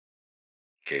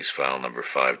Case file number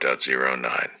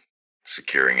 5.09.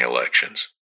 Securing elections.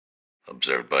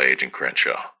 Observed by Agent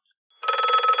Crenshaw.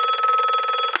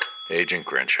 Agent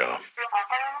Crenshaw.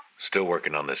 Still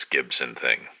working on this Gibson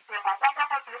thing.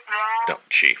 No,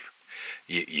 Chief.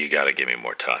 You gotta give me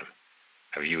more time.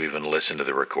 Have you even listened to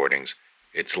the recordings?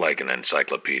 It's like an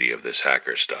encyclopedia of this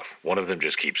hacker stuff. One of them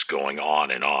just keeps going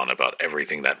on and on about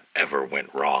everything that ever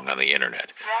went wrong on the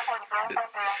internet.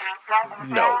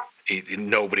 No,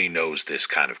 nobody knows this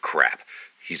kind of crap.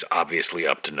 He's obviously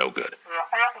up to no good.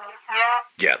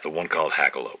 Yeah, the one called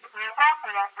Hackalope.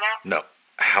 No,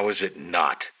 how is it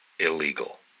not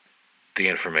illegal? The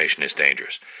information is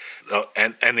dangerous.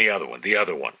 And the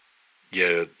other one.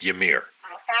 Ymir.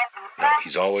 No,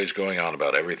 he's always going on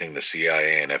about everything the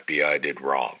CIA and FBI did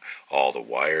wrong. All the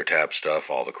wiretap stuff,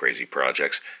 all the crazy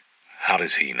projects. How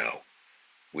does he know?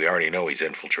 We already know he's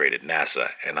infiltrated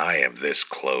NASA, and I am this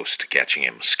close to catching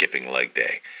him skipping leg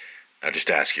day. Now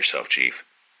just ask yourself, Chief,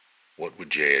 what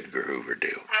would J. Edgar Hoover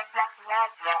do?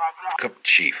 Come,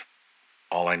 Chief,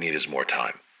 all I need is more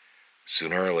time.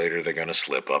 Sooner or later they're gonna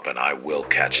slip up, and I will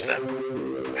catch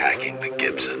them. Hacking the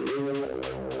Gibson.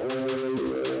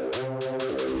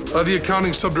 The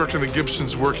accounting subdirector of the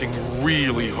Gibson's working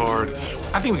really hard.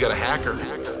 I think we got a hacker.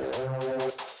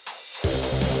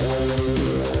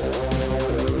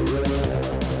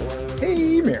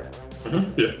 Hey, Ymir.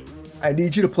 Yeah. I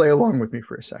need you to play along with me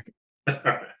for a second.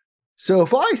 So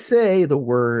if I say the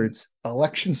words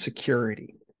election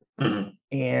security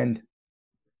and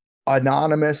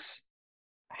anonymous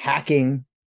hacking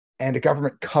and a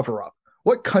government cover-up,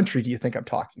 what country do you think I'm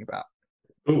talking about?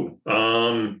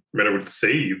 I would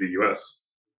say the U.S.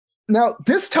 Now,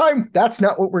 this time, that's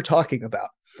not what we're talking about.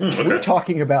 Okay. We're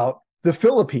talking about the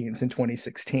Philippines in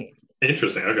 2016.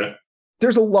 Interesting, okay.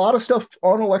 There's a lot of stuff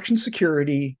on election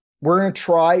security. We're going to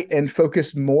try and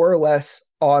focus more or less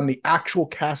on the actual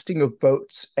casting of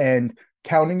votes and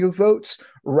counting of votes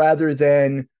rather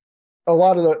than a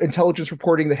lot of the intelligence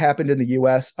reporting that happened in the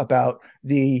U.S. about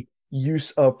the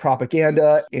use of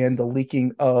propaganda and the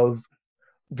leaking of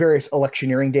various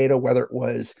electioneering data, whether it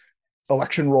was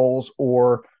election rolls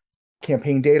or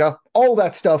campaign data. All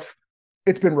that stuff,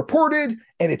 it's been reported,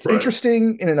 and it's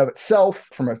interesting in and of itself.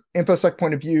 From an InfoSec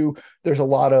point of view, there's a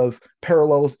lot of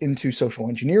parallels into social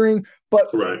engineering,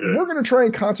 but we're going to try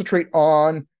and concentrate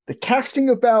on the casting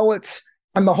of ballots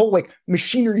and the whole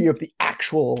machinery of the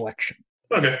actual election.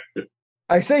 Okay.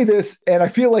 I say this, and I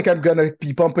feel like I'm going to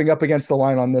be bumping up against the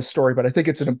line on this story, but I think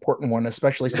it's an important one,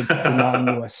 especially since it's a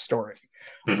non-U.S. story.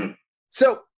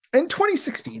 So in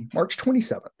 2016, March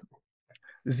 27th,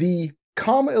 the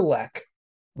COMELEC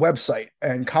website,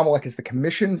 and COMELEC is the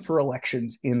Commission for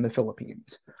Elections in the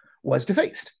Philippines, was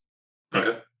defaced.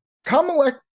 Okay.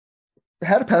 COMELEC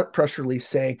had a press release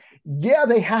saying, yeah,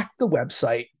 they hacked the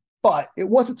website, but it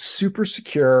wasn't super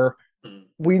secure.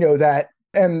 We know that.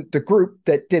 And the group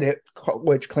that did it,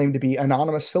 which claimed to be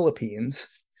Anonymous Philippines,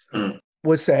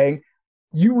 was saying,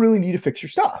 you really need to fix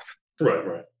your stuff.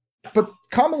 Right. But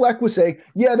COMELEC was saying,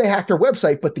 yeah, they hacked our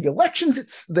website, but the election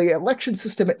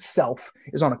system itself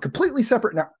is on a completely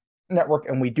separate network,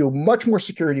 and we do much more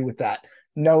security with that.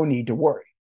 No need to worry.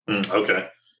 Okay.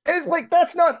 And it's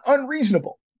that's not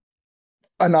unreasonable.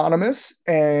 Anonymous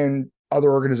and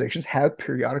other organizations have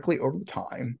periodically over the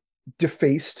time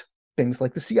defaced things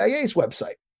like the CIA's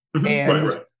website.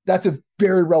 And that's a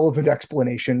very relevant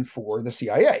explanation for the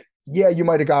CIA. Yeah, you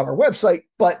might have got our website,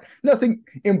 but nothing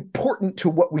important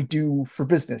to what we do for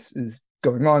business is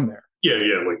going on there. Yeah,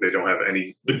 they don't have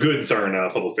any, the goods aren't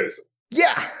public facing.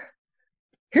 Yeah.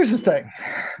 Here's the thing.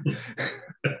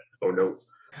 Oh, no.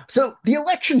 So the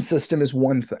election system is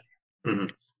one thing.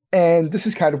 And this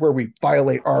is kind of where we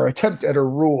violate our attempt at a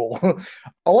rule.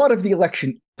 A lot of the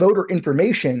election voter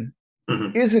information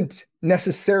isn't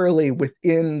necessarily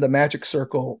within the magic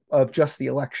circle of just the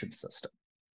election system.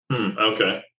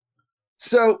 Okay.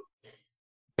 So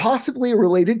possibly a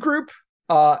related group,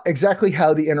 exactly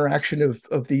how the interaction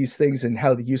of these things and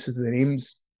how the use of the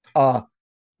names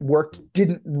worked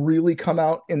didn't really come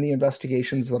out in the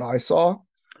investigations that I saw.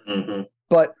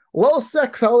 But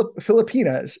LulzSec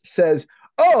Filipinas says,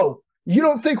 oh, you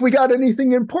don't think we got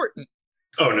anything important?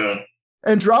 Oh, no.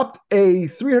 And dropped a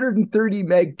 330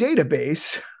 meg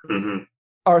database,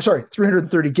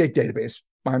 330 gig database,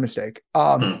 my mistake,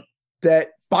 that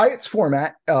by its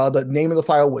format, the name of the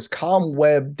file was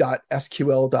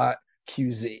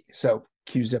comweb.sql.qz. So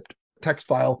qzipped text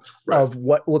file of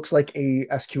what looks like a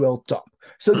SQL dump.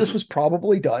 So this was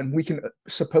probably done. We can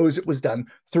suppose it was done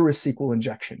through a SQL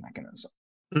injection mechanism.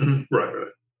 Right.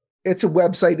 It's a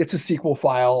website. It's a SQL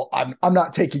file. I'm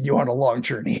not taking you on a long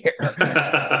journey here.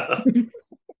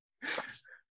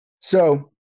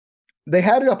 So they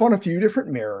had it up on a few different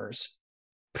mirrors,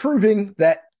 proving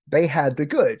that they had the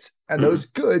goods. And those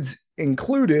goods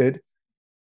included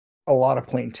a lot of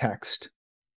plain text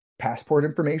passport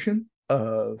information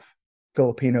of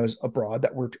Filipinos abroad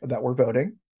that were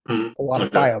voting, a lot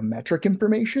of biometric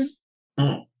information,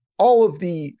 all of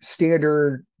the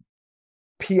standard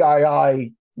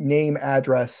PII name,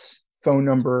 address, phone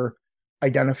number,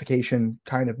 identification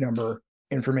kind of number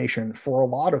information for a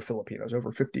lot of Filipinos,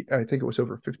 over 50, I think it was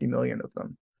over 50 million of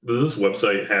them. Does this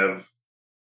website have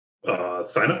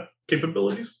sign-up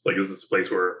capabilities? Like, is this a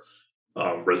place where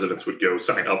residents would go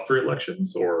sign up for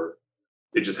elections, or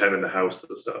they just have in the house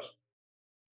the stuff?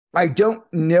 I don't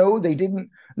know. They didn't.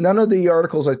 None of the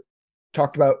articles I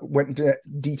talked about went into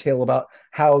detail about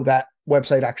how that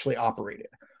website actually operated.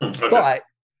 Okay. But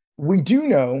we do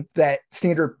know that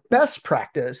standard best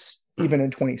practice, even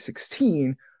in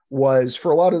 2016, was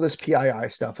for a lot of this PII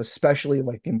stuff, especially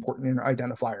like important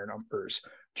identifier numbers,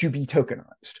 to be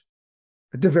tokenized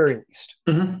at the very least.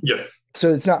 Yeah.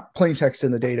 So it's not plain text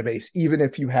in the database, even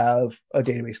if you have a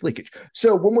database leakage.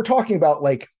 So when we're talking about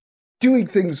like doing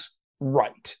things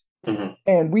right,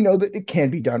 and we know that it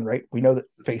can be done right. We know that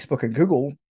Facebook and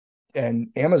Google and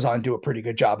Amazon do a pretty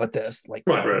good job at this. Like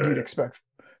you'd expect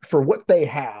for what they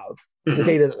have, the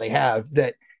data that they have,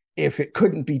 that if it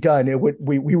couldn't be done,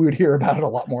 we would hear about it a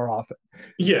lot more often.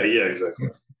 Yeah, exactly.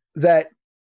 That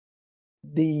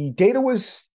the data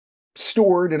was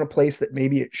stored in a place that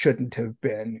maybe it shouldn't have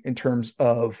been in terms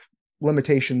of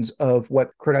limitations of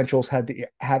what credentials had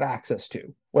access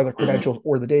to, whether credentials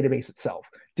or the database itself.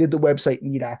 Did the website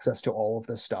need access to all of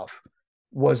this stuff?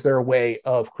 Was there a way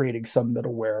of creating some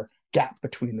middleware gap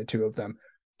between the two of them?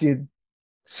 Did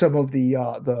some of the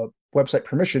website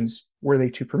permissions, were they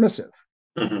too permissive?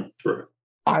 Right.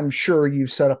 I'm sure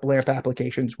you've set up LAMP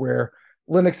applications where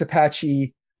Linux,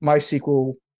 Apache,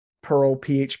 MySQL, Perl,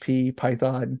 PHP,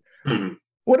 Python,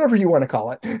 whatever you want to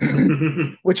call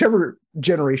it, whichever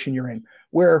generation you're in,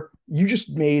 where you just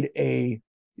made a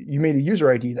user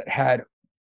ID that had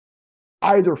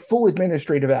either full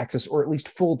administrative access or at least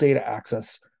full data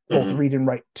access, both read and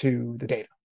write to the data.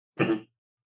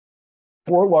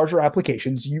 For larger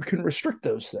applications, you can restrict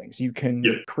those things. You can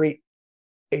create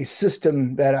a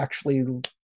system that actually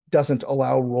doesn't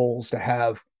allow roles to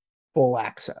have full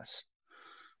access.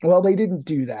 Well, they didn't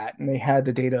do that, and they had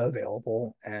the data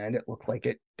available, and it looked like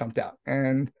it dumped out.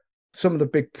 And some of the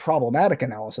big problematic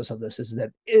analysis of this is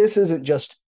that this isn't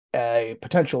just a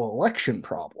potential election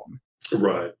problem.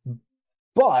 Right.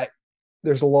 But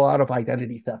there's a lot of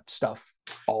identity theft stuff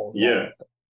all along. Yeah.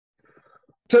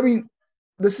 So, I mean,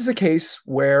 this is a case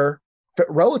where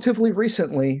relatively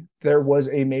recently there was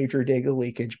a major data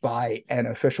leakage by an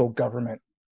official government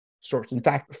source. In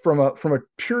fact, from a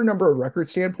pure number of record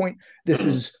standpoint, this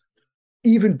is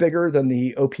even bigger than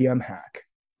the OPM hack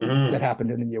that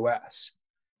happened in the US.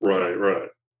 Right.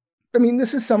 I mean,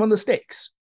 this is some of the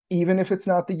stakes, even if it's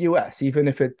not the US, even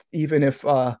if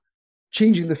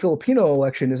changing the Filipino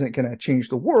election isn't going to change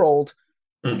the world,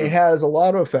 it has a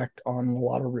lot of effect on a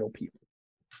lot of real people.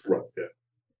 Right, yeah.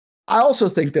 I also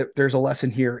think that there's a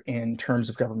lesson here in terms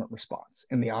of government response,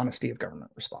 in the honesty of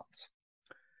government response.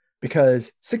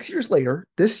 Because 6 years later,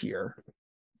 this year,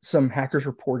 some hackers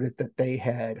reported that they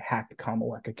had hacked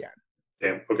Comelec again.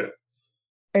 Damn, okay.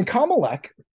 And Comelec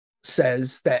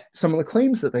says that some of the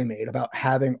claims that they made about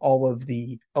having all of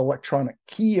the electronic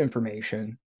key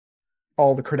information,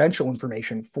 all the credential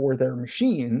information for their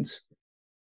machines,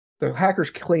 the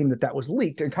hackers claim that that was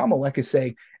leaked, and Comelec is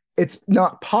saying it's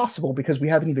not possible because we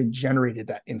haven't even generated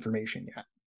that information yet.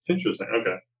 Interesting,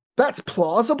 okay. That's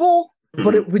plausible,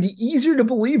 but it would be easier to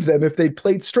believe them if they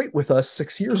played straight with us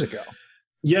 6 years ago.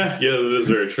 Yeah, that is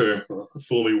very true.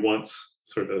 Fool me once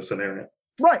sort of scenario.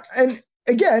 Right, and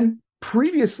again,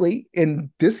 previously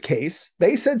in this case,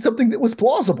 they said something that was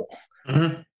plausible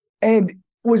and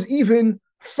was even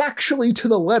factually to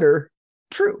the letter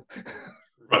true.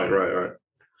 Right.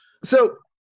 So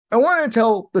I want to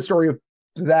tell the story of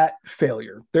that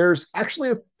failure. There's actually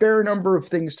a fair number of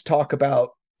things to talk about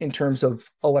in terms of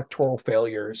electoral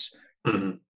failures.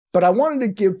 But I wanted to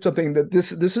give something that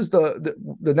this is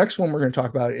the next one we're going to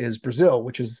talk about is Brazil,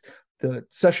 which is the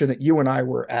session that you and I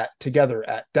were at together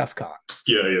at DEF CON.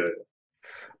 Yeah.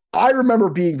 I remember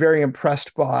being very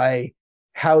impressed by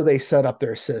how they set up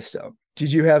their system.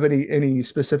 Did you have any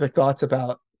specific thoughts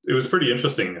about? It was pretty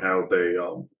interesting how they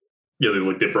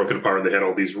they broke it apart. They had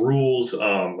all these rules,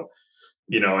 and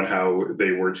how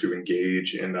they were to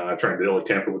engage in trying to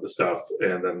tamper with the stuff,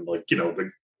 and then they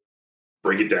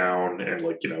break it down and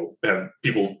have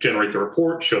people generate the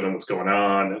report, show them what's going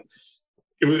on.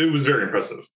 It was very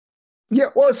impressive. Yeah,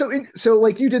 well, so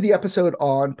like you did the episode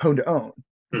on Pwn to Own.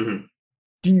 Mm-hmm.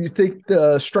 Do you think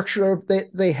the structure that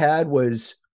they had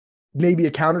was maybe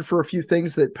accounted for a few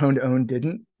things that Pwn to Own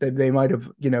didn't? That they might have,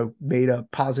 made a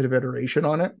positive iteration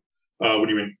on it? What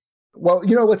do you mean? Well,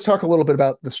 let's talk a little bit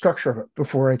about the structure of it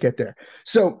before I get there.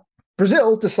 So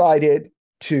Brazil decided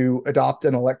to adopt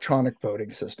an electronic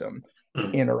voting system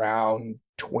in around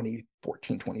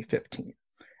 2014, 2015.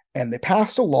 And they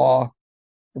passed a law,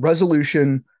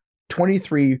 Resolution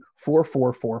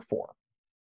 234444.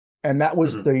 And that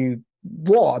was the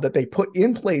law that they put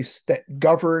in place that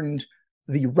governed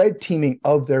the red teaming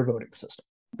of their voting system.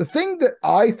 The thing that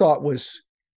I thought was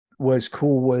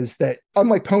cool was that,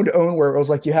 unlike Pwn to Own, where it was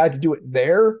like you had to do it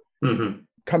there,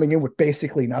 coming in with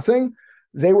basically nothing,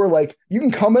 they were like, you can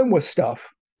come in with stuff,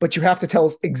 but you have to tell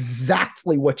us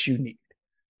exactly what you need.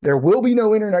 There will be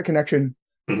no internet connection.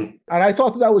 And I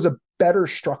thought that was a better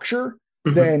structure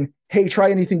than, hey,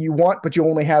 try anything you want, but you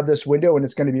only have this window and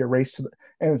it's going to be a race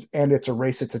and it's a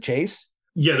race, it's a chase.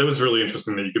 Yeah, that was really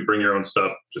interesting that you could bring your own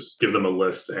stuff, just give them a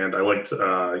list. And I liked,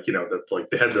 that like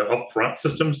they had the upfront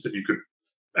systems that you could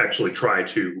actually try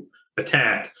to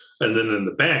attack. And then in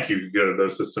the back, you could go to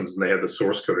those systems and they had the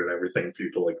source code and everything for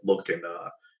you to like look and,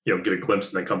 get a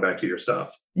glimpse and then come back to your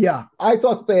stuff. Yeah, I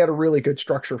thought they had a really good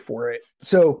structure for it.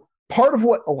 So part of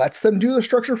what lets them do the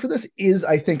structure for this is,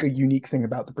 I think, a unique thing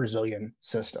about the Brazilian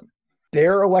system.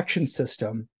 Their election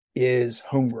system is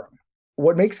homegrown.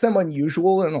 What makes them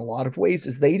unusual in a lot of ways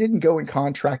is they didn't go and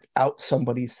contract out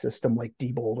somebody's system like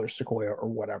Diebold or Sequoia or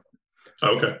whatever.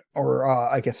 Okay.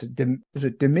 Or I guess is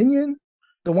it Dominion?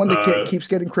 The one that keeps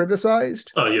getting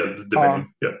criticized? Oh, yeah, the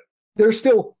Dominion. Yeah. They're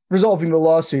still resolving the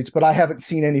lawsuits, but I haven't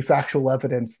seen any factual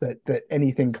evidence that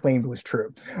anything claimed was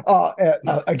true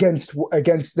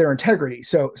against their integrity.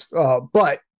 So,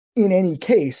 but in any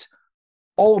case,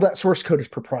 all of that source code is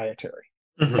proprietary.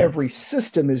 Every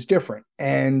system is different.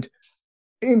 And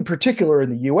in particular in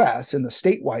the US, in the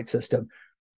statewide system,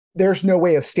 there's no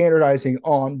way of standardizing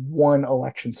on one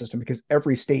election system because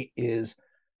every state is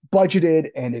budgeted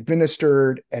and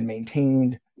administered and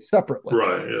maintained separately.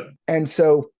 Right, yeah. And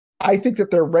so I think that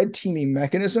their red teaming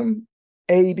mechanism,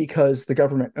 because the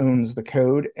government owns the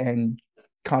code and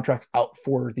contracts out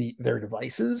for their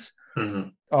devices,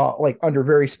 like under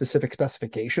very specific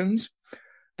specifications,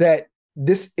 that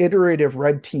this iterative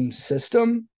red team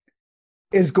system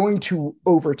is going to,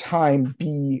 over time,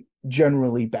 be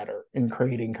generally better in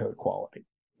creating code quality.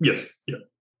 Yes, yeah.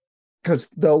 Because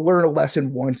they'll learn a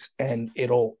lesson once and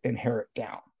it'll inherit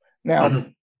down. Now,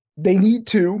 they need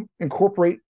to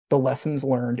incorporate the lessons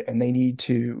learned and they need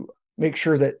to make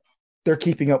sure that they're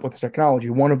keeping up with the technology.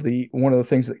 One of the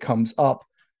things that comes up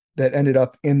that ended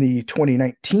up in the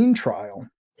 2019 trial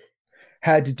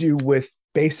had to do with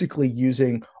basically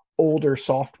using older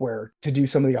software to do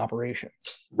some of the operations.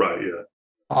 Right, yeah.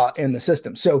 In the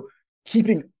system. So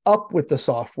keeping up with the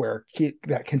software,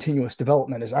 that continuous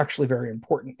development is actually very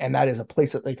important. And that is a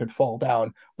place that they could fall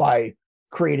down by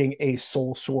creating a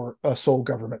sole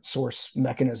government source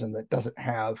mechanism that doesn't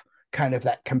have kind of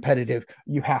that competitive,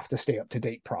 you have to stay up to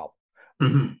date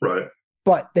problem. Right.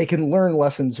 But they can learn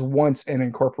lessons once and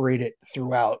incorporate it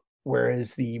throughout,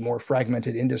 whereas the more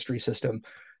fragmented industry system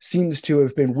seems to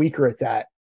have been weaker at that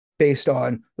based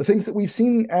on the things that we've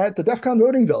seen at the DEF CON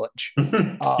voting village.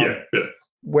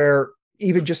 Where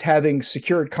even just having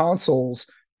secured consoles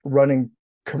running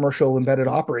commercial embedded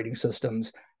operating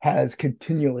systems has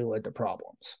continually led to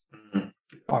problems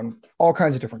on all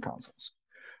kinds of different consoles.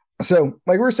 So,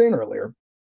 like we were saying earlier,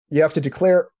 you have to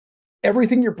declare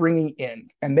everything you're bringing in,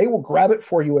 and they will grab it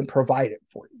for you and provide it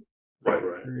for you. Right.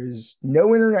 There is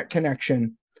no internet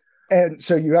connection. And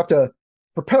so you have to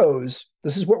propose,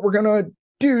 this is what we're going to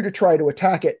do to try to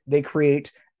attack it. They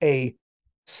create a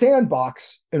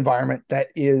sandbox environment that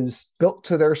is built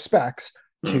to their specs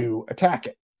to attack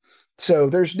it. So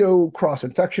there's no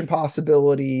cross-infection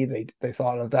possibility. They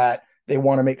thought of that. They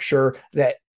want to make sure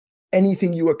that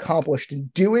anything you accomplished in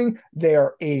doing, they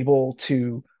are able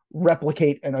to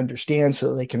replicate and understand so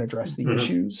that they can address the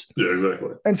issues. Yeah, exactly.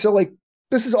 And so, like,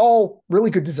 this is all really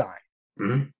good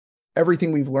design.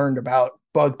 Everything we've learned about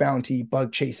bug bounty,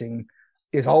 bug chasing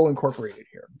is all incorporated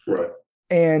here. Right.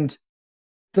 And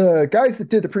the guys that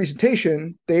did the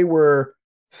presentation, they were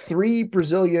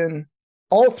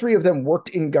all three of them worked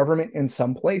in government in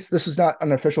some place. This is not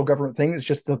an official government thing. It's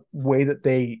just the way that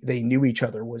they knew each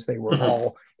other was they were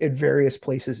all in various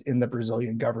places in the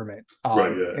Brazilian government,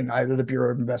 in either the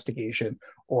Bureau of Investigation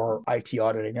or IT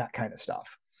auditing, that kind of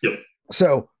stuff. Yep.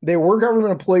 So they were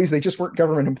government employees. They just weren't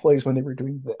government employees when they were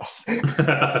doing this.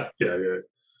 Yeah.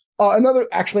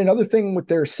 Another thing with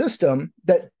their system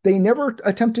that they never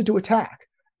attempted to attack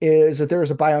is that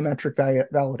there's a biometric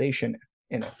validation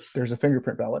in it. There's a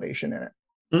fingerprint validation in it.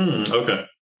 Okay.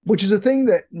 Which is a thing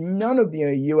that none of the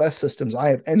US systems I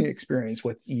have any experience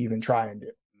with even try and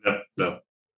do. No.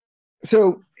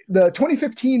 So the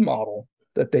 2015 model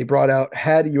that they brought out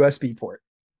had a USB port.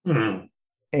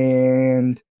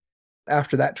 And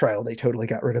after that trial, they totally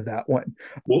got rid of that one.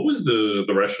 What was the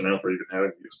rationale for even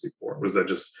having a USB port? Was that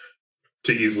just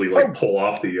to easily pull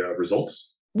off the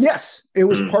results? Yes, it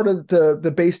was part of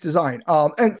the base design.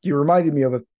 And you reminded me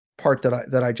of a part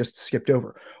that I just skipped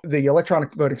over. The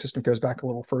electronic voting system goes back a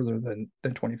little further than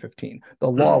 2015. The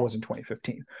law was in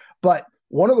 2015. But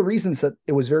one of the reasons that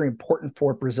it was very important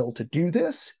for Brazil to do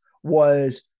this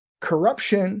was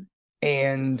corruption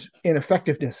and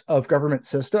ineffectiveness of government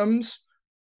systems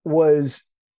was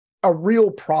a real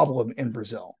problem in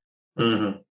Brazil.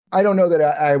 I don't know that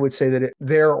I would say that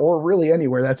there or really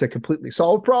anywhere that's a completely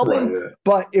solved problem,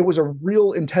 but it was a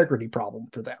real integrity problem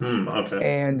for them.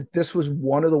 And this was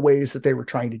one of the ways that they were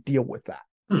trying to deal with that.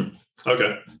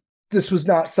 Okay. This was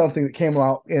not something that came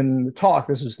out in the talk.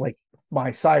 This was like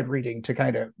my side reading to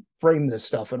kind of frame this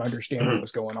stuff and understand what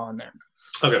was going on there.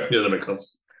 Okay. Yeah, that makes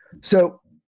sense. So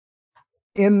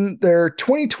in their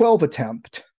 2012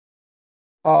 attempt,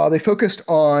 they focused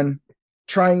on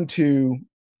trying to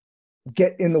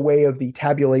get in the way of the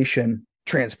tabulation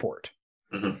transport,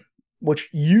 which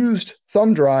used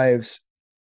thumb drives.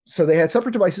 So they had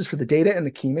separate devices for the data and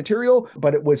the key material,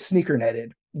 but it was sneaker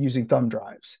netted using thumb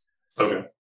drives. Okay.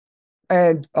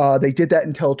 And they did that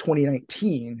until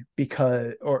 2019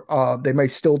 because, or they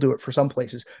might still do it for some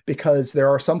places, because there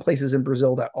are some places in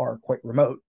Brazil that are quite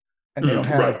remote and they don't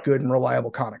have good and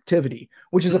reliable connectivity,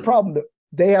 which is a problem that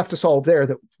they have to solve there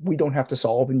that we don't have to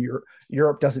solve, and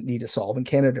Europe doesn't need to solve, and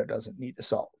Canada doesn't need to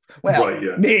solve. Well,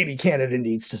 maybe Canada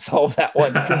needs to solve that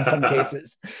one in some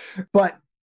cases. But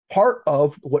part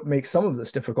of what makes some of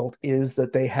this difficult is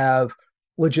that they have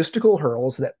logistical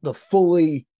hurdles that the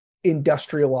fully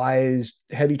industrialized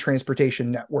heavy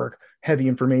transportation network, heavy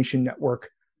information network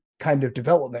kind of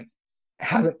development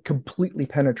hasn't completely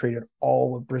penetrated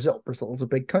all of Brazil. Brazil is a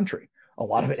big country. A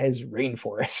lot of it has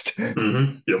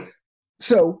rainforest.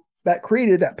 So that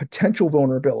created that potential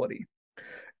vulnerability.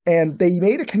 And they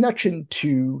made a connection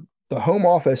to the Home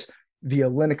Office via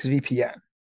Linux VPN.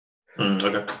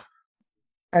 Okay.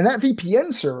 And that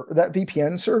VPN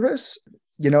service,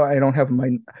 I don't have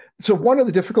so one of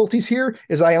the difficulties here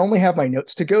is I only have my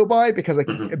notes to go by because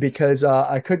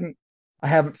I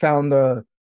haven't found the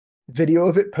video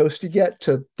of it posted yet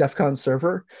to DEF CON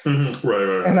server.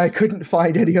 Right. And I couldn't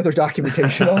find any other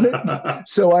documentation on it.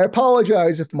 So I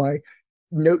apologize if my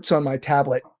notes on my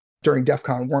tablet during DEF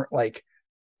CON weren't like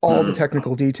all the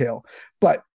technical detail,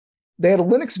 but they had a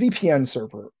Linux VPN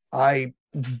server. I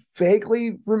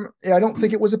vaguely I don't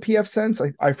think it was a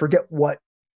pfSense. I forget what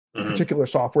particular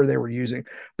software they were using,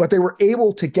 but they were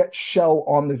able to get shell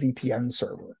on the VPN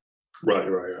server. Right.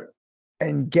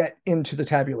 And get into the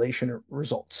tabulation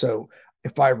results. So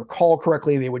if I recall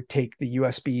correctly, they would take the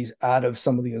USBs out of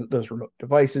some of those remote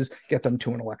devices, get them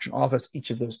to an election office. Each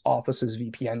of those offices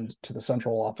VPN to the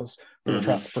central office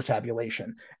for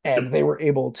tabulation. And they were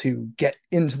able to get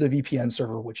into the VPN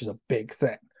server, which is a big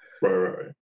thing.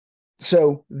 Right.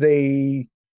 So they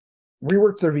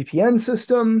reworked their VPN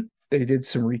system. They did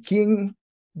some rekeying.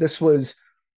 This was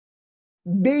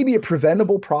maybe a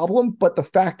preventable problem, but the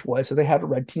fact was that they had a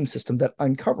red team system that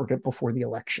uncovered it before the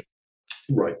election.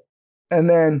 Right. And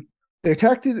then they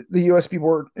attacked the USB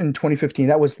board in 2015.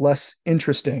 That was less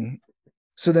interesting.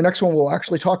 So the next one we'll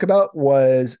actually talk about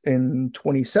was in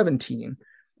 2017,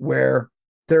 where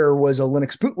there was a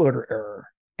Linux bootloader error.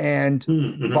 And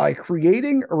by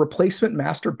creating a replacement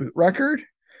master boot record,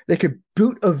 they could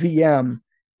boot a VM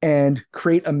and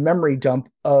create a memory dump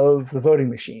of the voting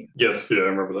machine. Yes, I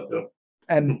remember that. Yeah.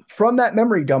 And from that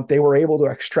memory dump, they were able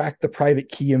to extract the private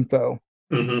key info.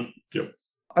 Yep.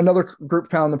 Another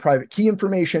group found the private key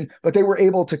information, but they were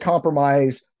able to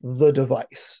compromise the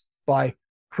device by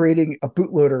creating a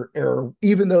bootloader error.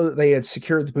 Even though they had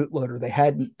secured the bootloader, they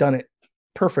hadn't done it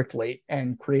perfectly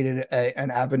and created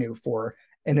an avenue for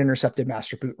an intercepted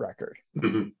master boot record.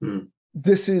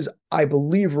 This is, I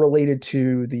believe, related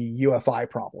to the UEFI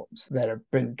problems that have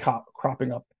been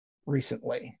cropping up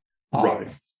recently. Right.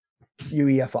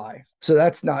 UEFI. So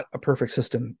that's not a perfect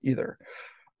system either.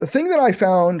 The thing that I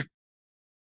found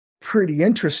pretty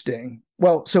interesting,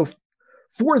 so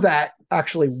for that,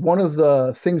 actually, one of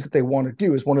the things that they want to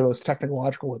do is one of those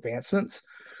technological advancements.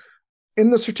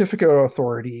 In the Certificate of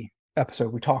Authority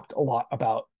episode, we talked a lot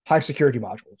about high security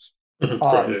modules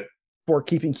for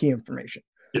keeping key information.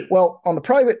 Yeah. Well, on the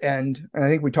private end, and I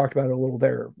think we talked about it a little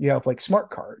there, you have like smart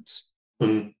cards.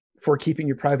 for keeping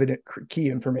your private key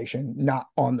information not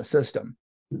on the system.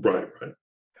 Right.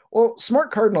 Well,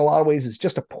 Smart Card in a lot of ways is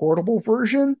just a portable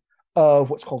version of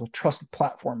what's called a trusted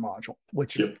platform module,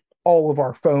 which all of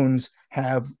our phones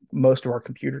have, most of our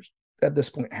computers at this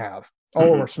point have,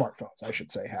 all of our smartphones, I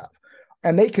should say, have.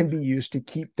 And they can be used to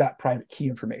keep that private key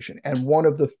information. And one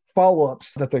of the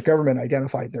follow-ups that the government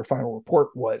identified in their final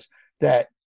report was that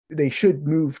they should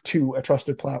move to a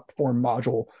trusted platform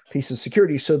module piece of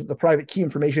security so that the private key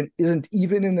information isn't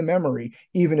even in the memory,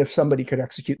 even if somebody could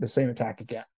execute the same attack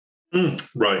again.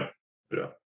 Right. Yeah.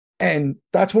 And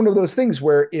that's one of those things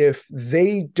where if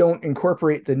they don't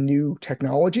incorporate the new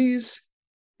technologies,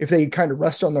 if they kind of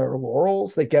rest on their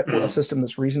laurels, they get a system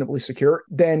that's reasonably secure,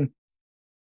 then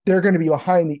they're going to be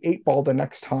behind the 8 ball the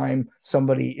next time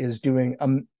somebody is doing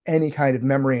any kind of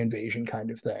memory invasion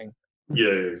kind of thing. Yeah,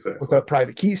 exactly. With that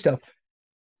private key stuff.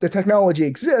 The technology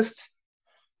exists.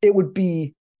 It would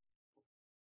be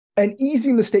an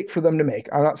easy mistake for them to make.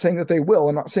 I'm not saying that they will.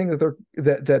 I'm not saying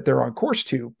that they're on course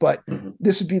to, but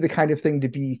this would be the kind of thing to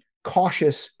be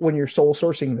cautious when you're sole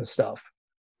sourcing this stuff,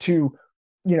 to,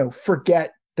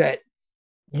 forget that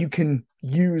you can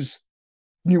use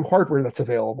new hardware that's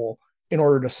available in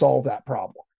order to solve that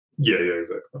problem. Yeah,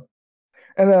 exactly.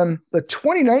 And then the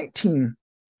 2019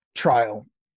 trial,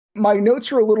 my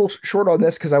notes are a little short on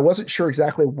this because I wasn't sure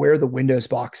exactly where the Windows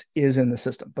box is in the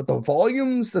system, but the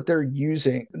volumes that they're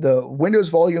using, the Windows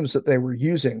volumes that they were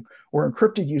using, were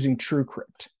encrypted using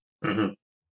TrueCrypt. And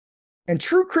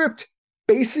TrueCrypt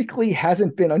basically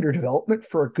hasn't been under development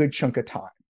for a good chunk of time.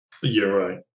 Yeah,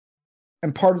 right.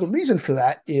 And part of the reason for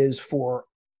that is for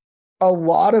a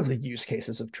lot of the use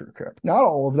cases of TrueCrypt, not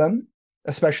all of them,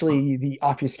 especially the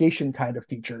obfuscation kind of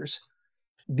features,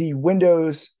 the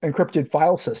Windows encrypted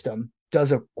file system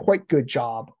does a quite good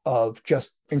job of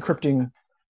just encrypting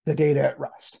the data at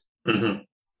rest. And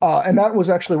that was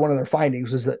actually one of their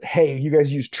findings, is that, hey, you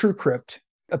guys use TrueCrypt,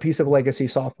 a piece of legacy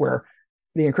software.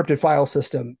 The encrypted file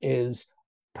system is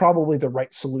probably the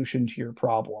right solution to your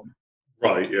problem.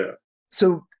 Right, yeah.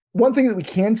 So one thing that we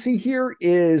can see here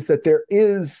is that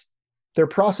their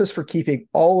process for keeping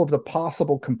all of the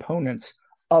possible components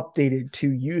updated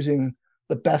to using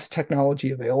the best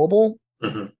technology available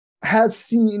has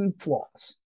seen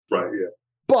flaws. Right, yeah.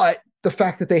 But the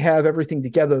fact that they have everything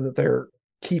together, that they're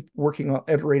keep working on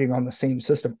iterating on the same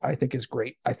system, I think is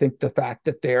great. I think the fact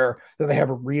that they have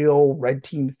a real red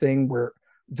team thing where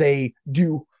they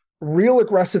do real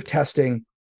aggressive testing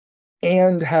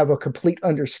and have a complete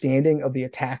understanding of the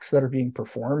attacks that are being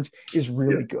performed is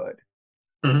really good.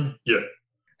 Yeah.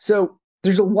 So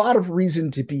there's a lot of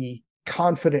reason to be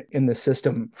confident in the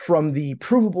system from the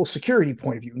provable security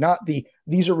point of view, not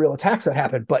these are real attacks that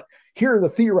happen, but here are the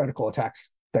theoretical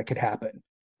attacks that could happen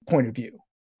point of view.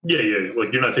 Yeah.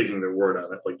 Like, you're not taking their word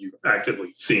on it. Like, you're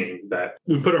actively seeing that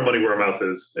we put our money where our mouth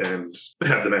is and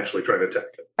have them actually try to attack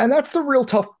it. And that's the real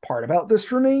tough part about this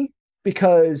for me,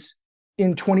 because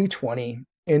in 2020,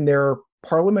 in their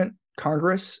Parliament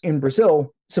Congress in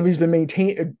Brazil, somebody's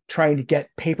been trying to get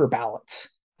paper ballots.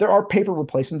 There are paper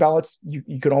replacement ballots.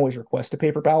 You can always request a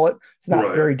paper ballot. It's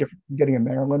not very different from getting a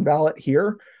Maryland ballot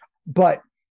here, but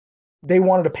they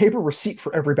wanted a paper receipt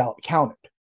for every ballot counted.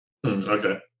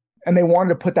 Okay. And they wanted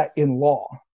to put that in law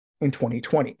in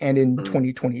 2020. And in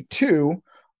 2022,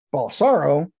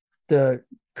 Bolsonaro, the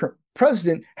current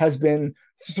president, has been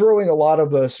throwing a lot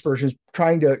of aspersions,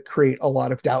 trying to create a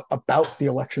lot of doubt about the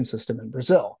election system in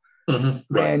Brazil.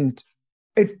 And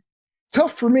it's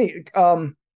tough for me.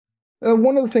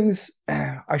 One of the things,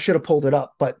 I should have pulled it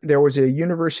up, but there was a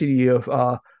University of,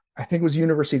 I think it was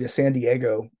University of San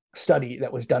Diego study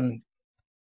that was done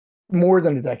more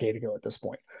than a decade ago at this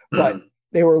point. But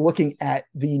they were looking at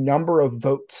the number of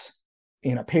votes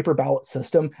in a paper ballot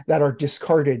system that are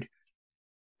discarded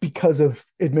because of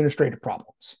administrative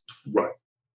problems. Right.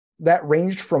 That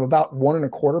ranged from about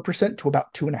 1.25% to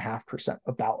about 2.5%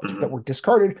 of ballots that were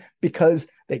discarded because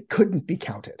they couldn't be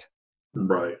counted.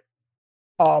 Right.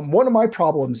 One of my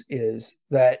problems is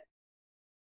that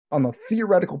on a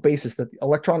theoretical basis that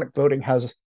electronic voting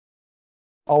has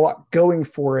a lot going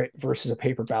for it versus a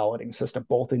paper balloting system,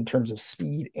 both in terms of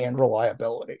speed and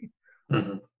reliability.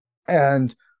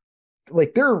 And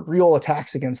like, there are real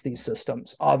attacks against these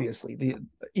systems. Obviously,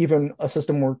 even a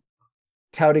system we're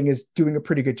touting is doing a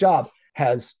pretty good job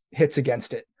has hits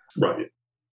against it. Right.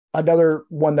 Another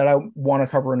one that I want to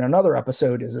cover in another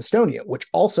episode is Estonia, which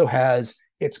also has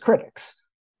its critics,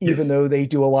 even though they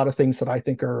do a lot of things that I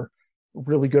think are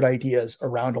really good ideas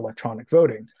around electronic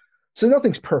voting. So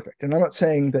nothing's perfect. And I'm not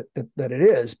saying that it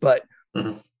is, but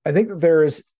I think that there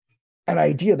is an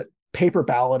idea that paper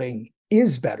balloting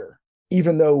is better,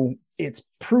 even though it's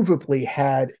provably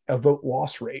had a vote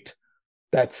loss rate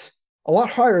that's a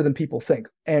lot higher than people think,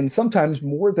 and sometimes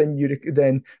more than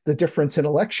the difference in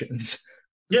elections.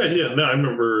 Yeah, yeah. No, I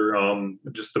remember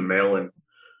just the mail-in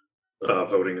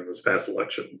voting in this past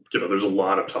election. There's a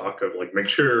lot of talk of like, make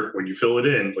sure when you fill it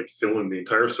in, like fill in the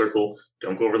entire circle,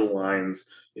 don't go over the lines,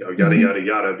 yada yada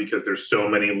yada, because there's so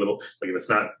many little, like if it's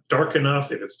not dark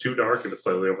enough, if it's too dark, if it's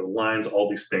slightly over the lines, all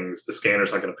these things, the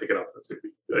scanner's not going to pick it up. It's going to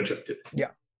be ejected. Yeah,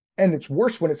 and it's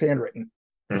worse when it's handwritten.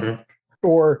 Mm-hmm.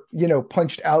 Or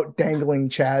punched out dangling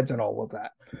chads and all of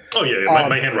that. Oh yeah,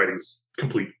 my handwriting's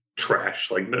complete trash.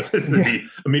 Like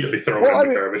immediately thrown in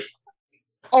the garbage.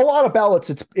 A lot of ballots,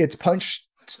 it's punched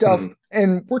stuff,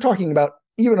 and we're talking about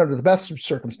even under the best of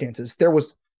circumstances. There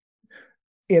was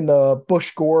in the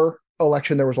Bush-Gore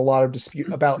election, there was a lot of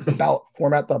dispute about the ballot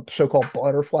format, the so-called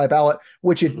butterfly ballot,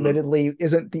 which admittedly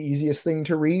isn't the easiest thing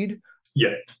to read.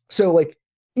 Yeah. So like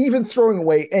even throwing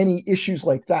away any issues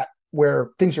like that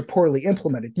where things are poorly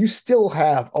implemented, you still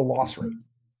have a loss rate.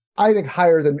 I think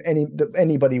higher than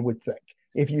anybody would think.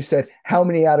 If you said how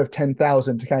many out of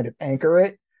 10,000 to kind of anchor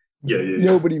it,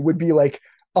 nobody would be like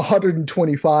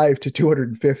 125 to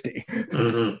 250.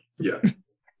 Yeah.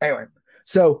 Anyway,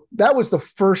 so that was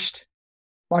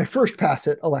my first pass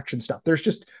at election stuff. There's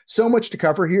just so much to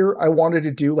cover here. I wanted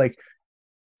to do like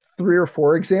 3 or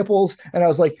 4 examples, and I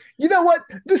was like, you know what?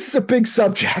 This is a big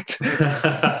subject.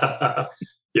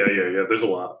 Yeah. There's a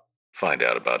lot. Find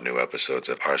out about new episodes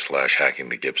at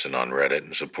r/HackingTheGibson on Reddit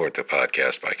and support the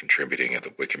podcast by contributing at the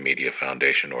Wikimedia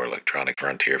Foundation or Electronic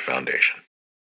Frontier Foundation.